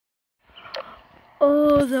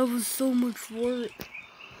Oh, that was so much work.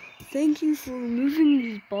 Thank you for removing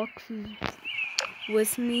these boxes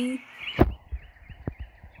with me.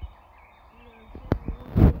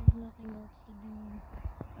 Nothing else to do.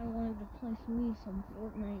 I wanted to play some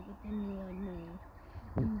Fortnite, but then you're like, no,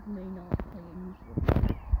 you may not play any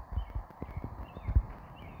Fortnite.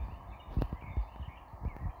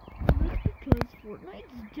 That's because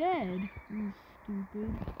Fortnite's dead, you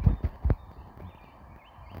stupid.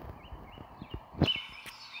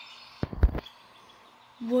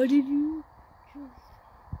 What did you just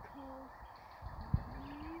call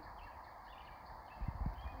me?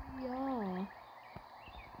 Yeah.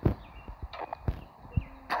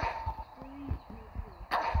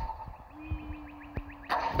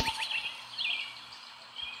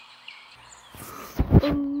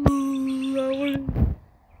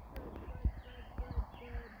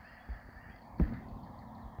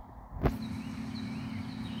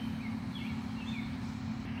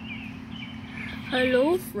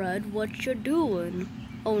 Hello, Fred. What you doing?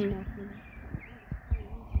 Oh, nothing.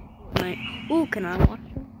 Oh, can I watch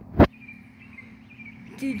it?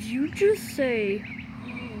 Did you just say?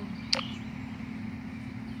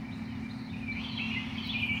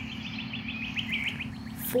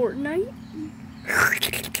 Fortnite?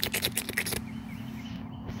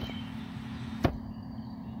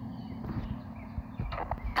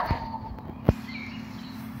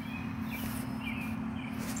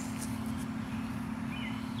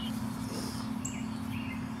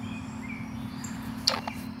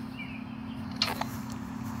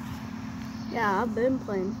 Yeah, I've been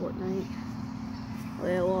playing Fortnite.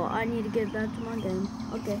 Okay, well, I need to get back to my game.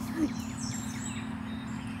 Okay.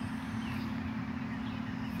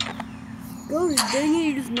 Gosh dang it,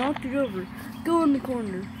 you just knocked it over. Go in the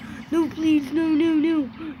corner. No, please, no, no, no.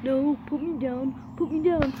 No, put me down. Put me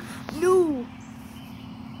down. No.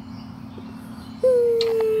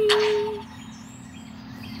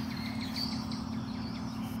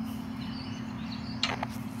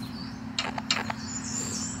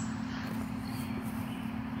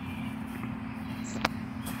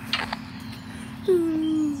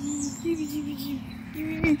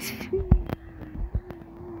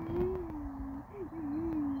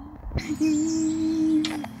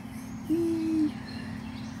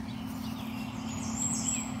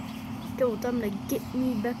 Go, time to get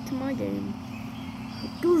me back to my game.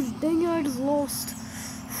 Gosh dang it, I just lost.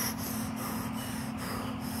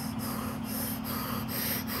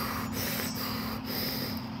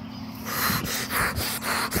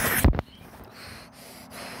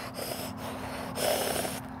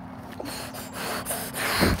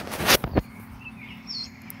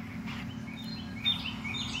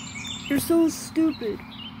 You're so stupid.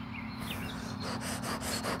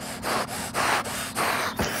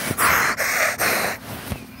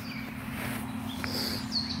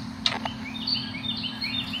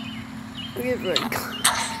 Get ready.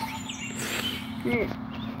 Yeah.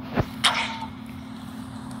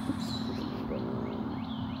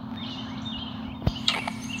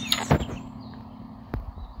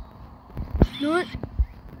 You know what?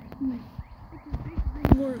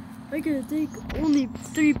 I gotta take only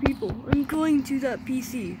 3 people. I'm going to that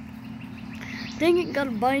PC. Dang it,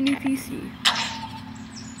 gotta buy a new PC.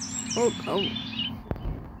 Oh.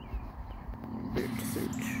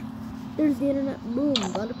 Search. There's the internet. Boom,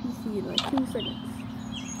 got a PC in like 2 seconds.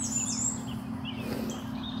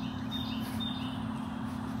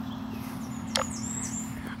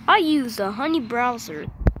 I used a Honey browser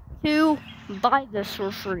to buy this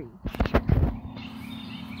for free.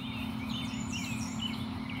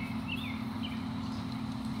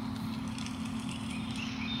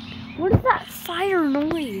 What is that fire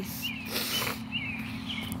noise?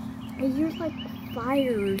 I hear like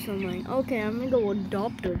fire or something. Okay, I'm gonna go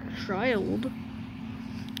adopt a child.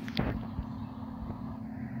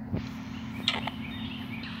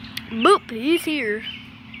 Boop, he's here.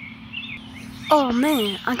 Oh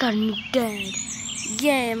man, I got a new dad.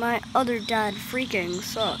 Yeah, my other dad freaking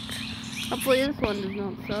sucked. Hopefully this one does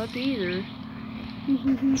not suck either.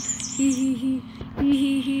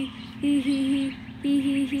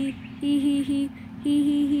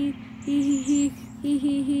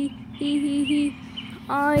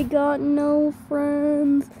 I got no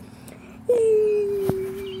friends.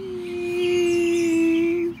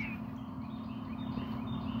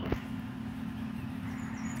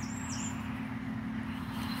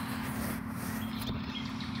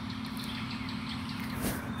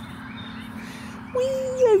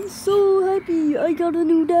 I'm so happy I got a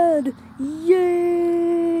new dad. Yay!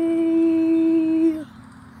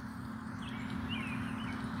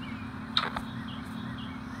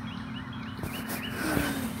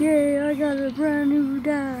 Yay, I got a brand new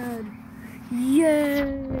dad.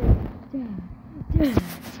 Yay. Dad,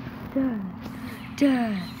 dad,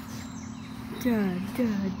 dad, dad, dad,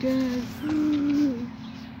 dad,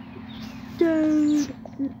 dad, dad.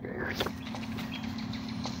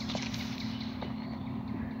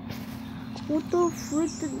 What the frick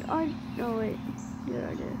did I, oh wait, yeah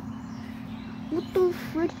I did. What the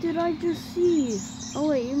frick did I just see? Oh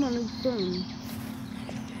wait, you're my new son.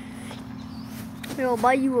 Here, I'll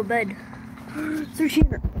buy you a bed. Search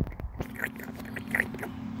here.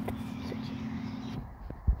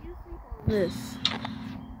 This.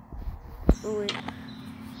 Oh wait.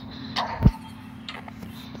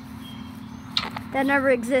 That never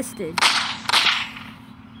existed.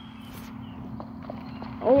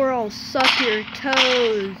 Or I'll suck your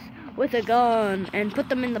toes with a gun and put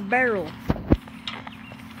them in the barrel.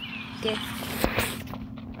 Okay.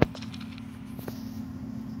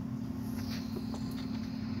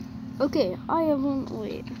 Okay, I have one.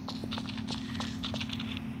 Wait.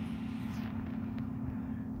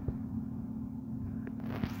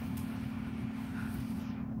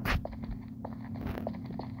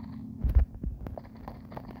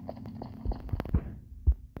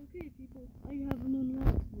 Okay, people, I have an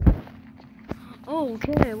announcement.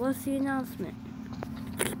 Okay, what's the announcement?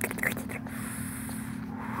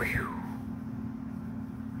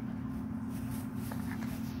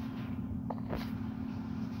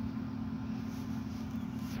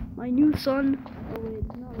 My new son. Oh wait,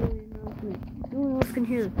 it's not really an announcement. No one else can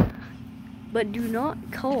hear this. But do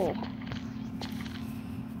not call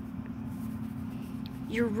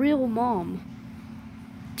your real mom.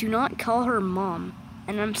 Do not call her mom.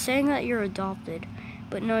 And I'm saying that you're adopted,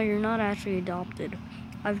 but no, you're not actually adopted.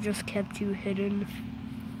 I've just kept you hidden.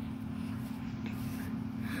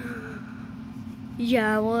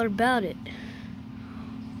 Yeah, what about it?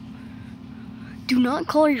 Do not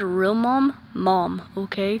call your real mom, Mom,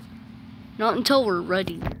 okay? Not until we're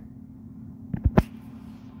ready.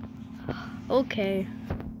 Okay.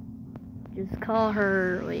 Just call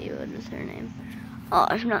her, wait, what is her name? Oh,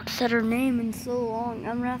 I've not said her name in so long.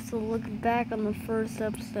 I'm gonna have to look back on the first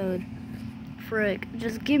episode. Frick.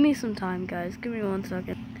 Just give me some time, guys. Give me 1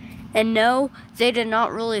 second. And no, they did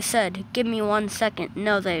not really said, give me 1 second.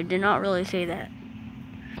 No, they did not really say that.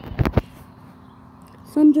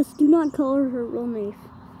 Son, just do not call her her real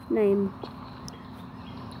name.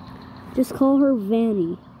 Just call her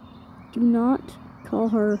Vanny. Do not call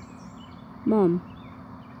her Mom.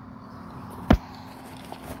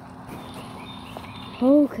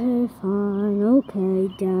 Okay, fine. Okay,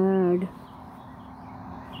 Dad.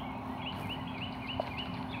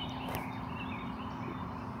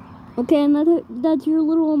 Okay, and that's your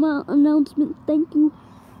little announcement. Thank you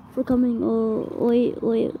for coming. Oh, wait.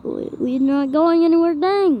 We're not going anywhere,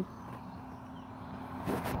 dang.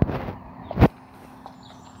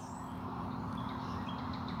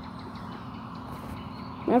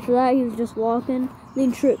 After that, he was just walking.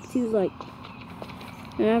 Then tripped. He was like,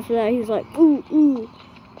 and after that, he was like, ooh, ooh,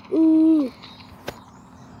 ooh,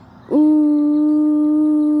 ooh,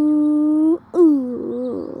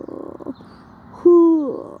 ooh,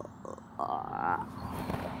 ooh.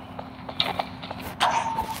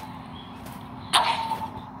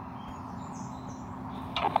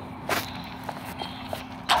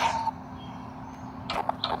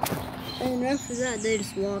 And after that, they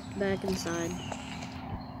just walked back inside.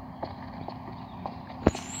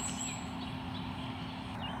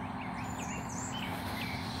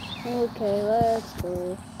 Okay, let's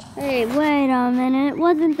go. Hey, wait a minute.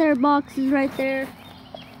 Wasn't there boxes right there?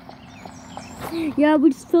 Yeah,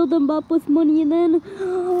 we just filled them up with money and then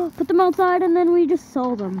put them outside and then we just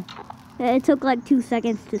sold them. It took like 2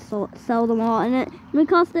 seconds to sell them all and we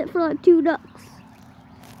cost it for like 2 ducks.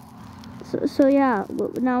 So yeah,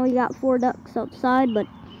 now we got 4 ducks outside, but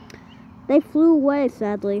they flew away,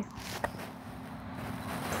 sadly.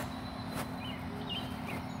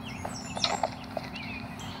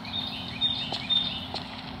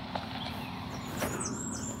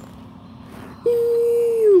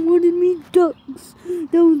 Wanted me ducks.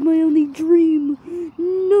 That was my only dream.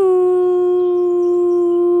 No.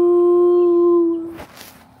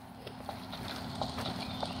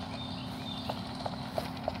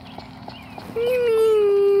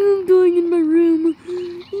 I'm going in my room.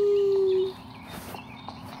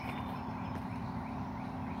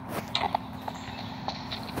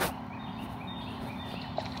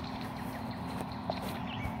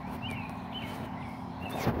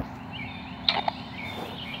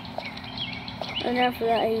 And after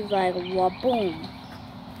that, he was like, wa-boom.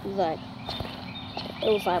 It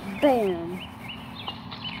was like, bam.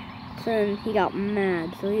 So then he got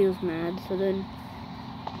mad, so he was mad. So then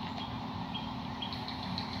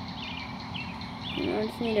I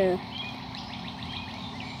just need to...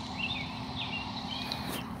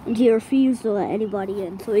 And he refused to let anybody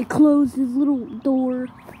in, so he closed his little door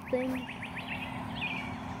thing.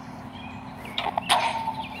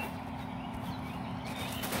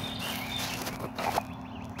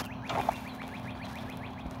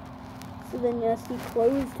 So then, yes, he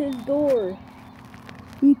closed his door.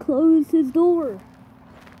 He closed his door.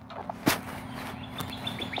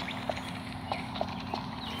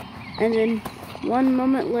 And then, 1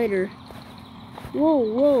 moment later, whoa,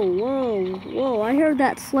 whoa, whoa, whoa, I heard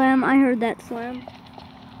that slam, I heard that slam.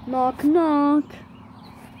 Knock, knock.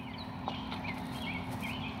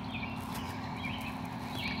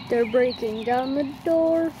 They're breaking down the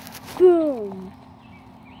door. Boom.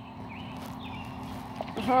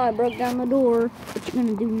 Aha, I broke down the door. What you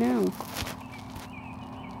gonna do now?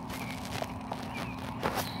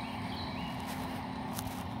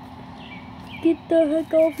 Get the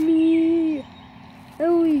heck off me!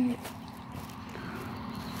 Owie!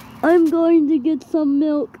 I'm going to get some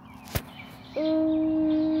milk.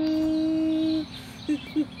 Run.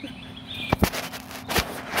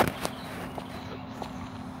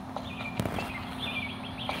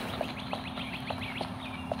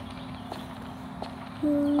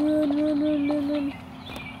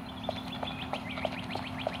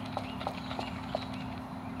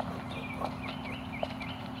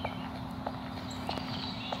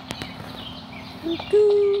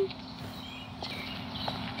 Go.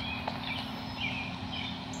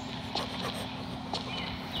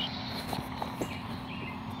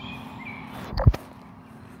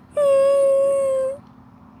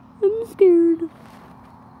 I'm scared.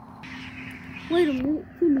 Wait a minute,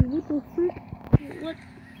 Timmy, what the frick? What?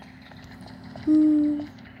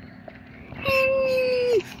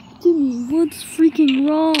 Timmy, what's freaking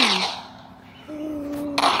wrong?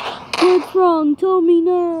 What's wrong? Tell me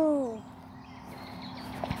now.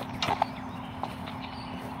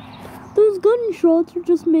 Those gunshots are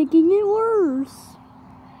just making it worse.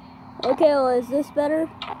 Okay, well, is this better?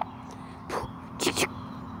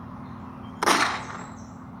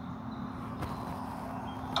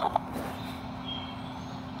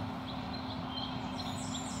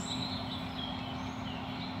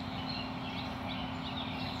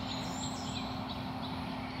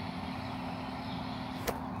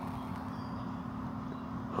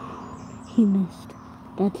 He missed.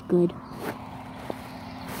 That's good.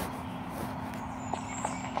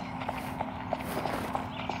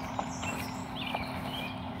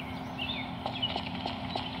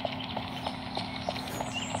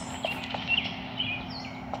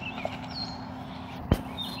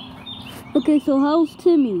 Okay, so how's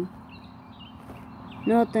Timmy?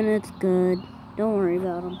 Nothing, it's good. Don't worry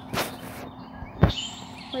about him.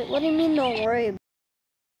 Wait, what do you mean don't worry about him?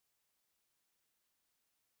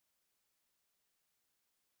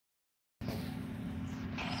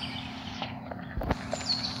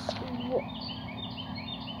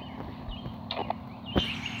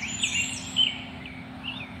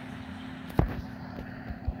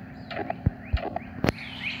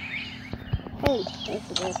 Oh, I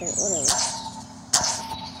forgot that, whatever.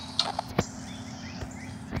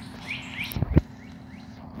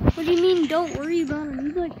 What do you mean don't worry about him?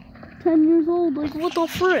 He's like 10 years old, like what the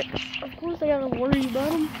frick? Of course I gotta worry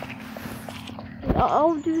about him. Like,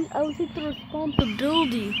 I'll take the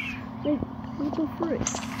responsibility. Like, what the frick?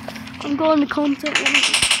 I'm going to content one.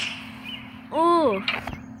 Oh!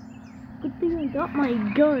 Good thing I got my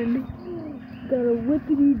gun. Got a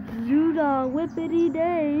whippity Judah, whippity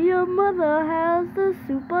day. Your mother has the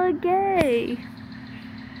super gay.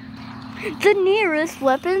 The nearest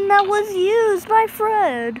weapon that was used by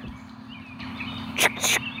Fred.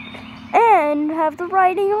 And have the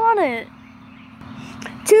writing on it.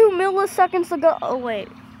 2 milliseconds ago. Oh wait,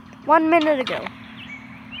 1 minute ago.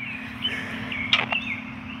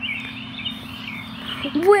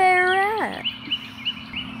 Where at?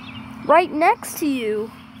 Right next to you.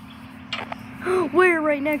 Where?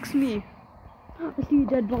 Right next to me. I see a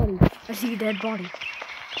dead body. I see a dead body.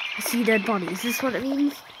 I see a dead body. Is this what it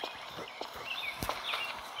means?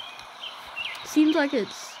 Seems like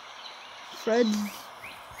it's Fred's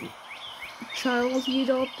child he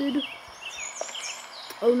adopted.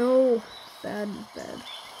 Oh no. Bad.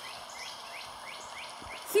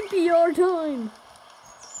 CPR time.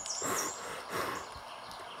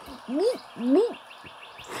 Meet.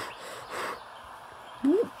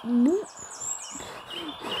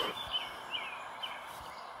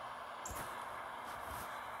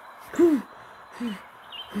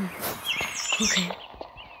 Okay.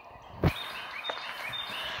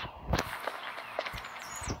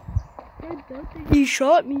 You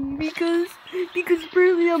shot me because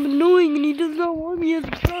apparently I'm annoying and he does not want me as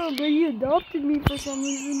a child, but he adopted me for some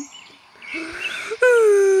reason.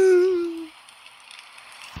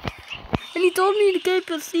 And he told me to keep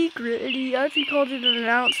a secret, and he actually called it an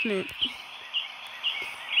announcement.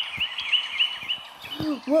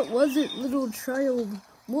 What was it, little child?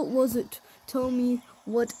 What was it? Tell me,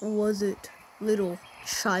 what was it, little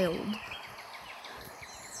child?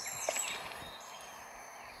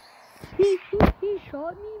 He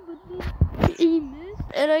shot me, but then he missed,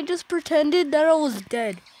 and I just pretended that I was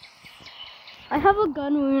dead. I have a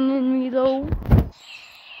gun wound in me, though.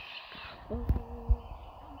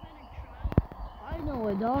 I know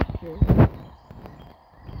a doctor.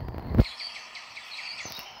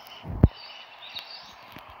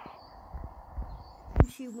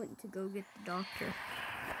 She went to go get the doctor.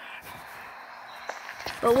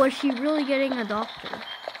 But was she really getting a doctor?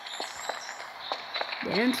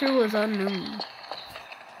 The answer was unknown.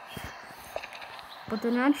 But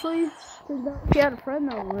then actually, turns out she had a friend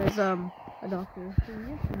that was a doctor. She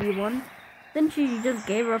used to be one. Then she just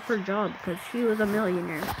gave up her job because she was a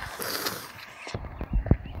millionaire.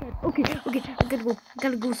 Okay, I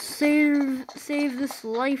gotta go save this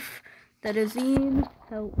life that is in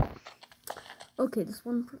help. Okay, this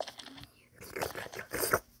one.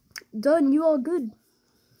 Done, you all good.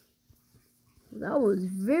 That was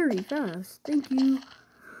very fast. Thank you.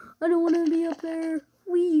 I don't want to be up there.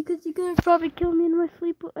 Because you could probably kill me in my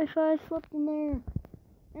sleep if I slept in there.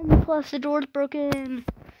 And plus the door's broken.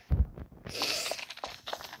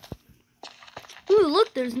 Ooh,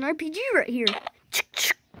 look, there's an RPG right here.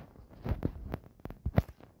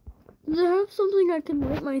 Does it have something I can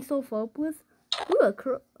light myself up with?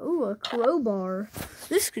 Ooh, a crowbar.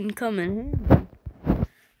 This can come in handy.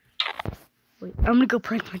 Wait, I'm gonna go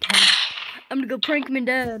prank my dad. I'm gonna go prank my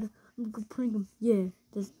dad. I'm gonna go prank him. Yeah,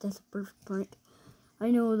 that's a perfect prank. I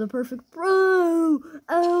know the perfect bro.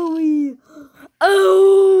 Owie.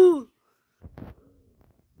 Oh.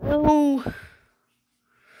 Oh.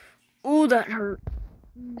 Oh, that hurt.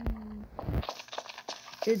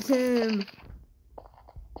 It's him.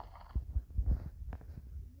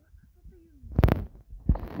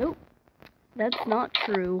 Nope. That's not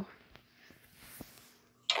true.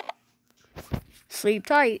 Sleep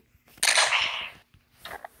tight.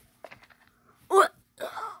 What?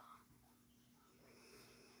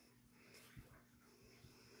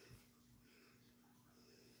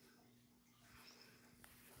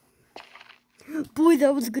 Boy,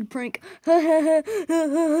 that was a good prank.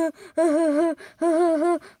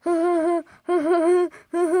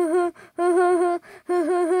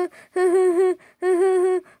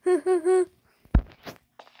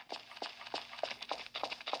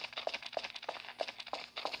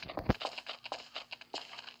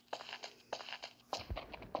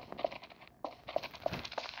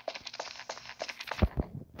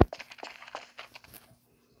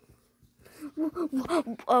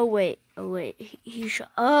 Oh wait. He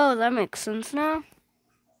shot. Oh, that makes sense now.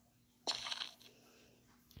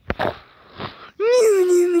 Oh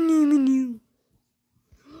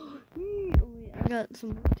wait, I got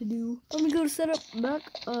some work to do. Let me go set up back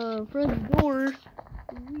front door.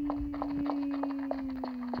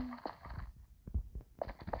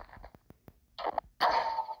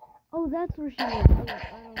 Oh, that's where she is. Oh, I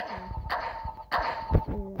don't care.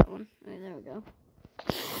 Oh, that one. Right, there we go.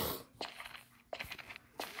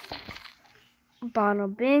 Bada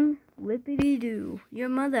bing, whippity doo. Your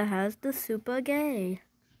mother has the super gay.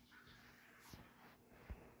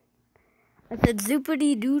 I said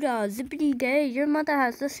zoopity doo-dah, zippity day. Your mother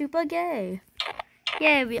has the super gay.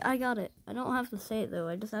 Yeah, I got it. I don't have to say it though.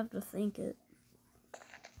 I just have to think it.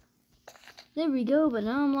 There we go, but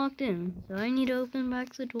now I'm locked in. So I need to open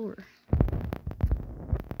back the door.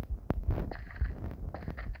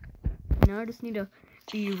 Now I just need to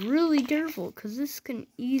be really careful because this can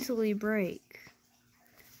easily break.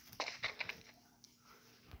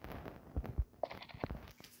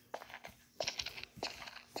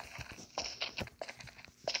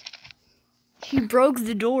 She broke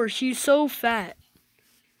the door. She's so fat.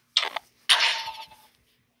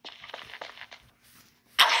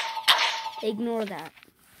 Ignore that.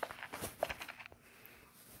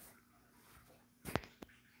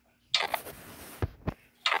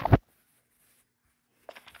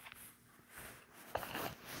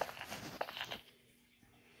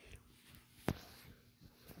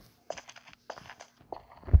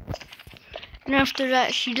 And after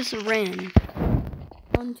that, she just ran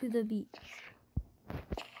onto the beach.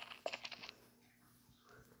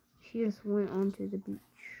 She just went onto the beach.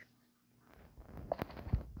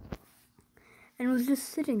 And was just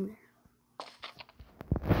sitting there.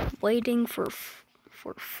 Waiting for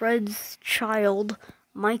for Fred's child,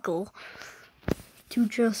 Michael, to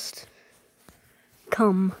just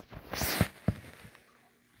come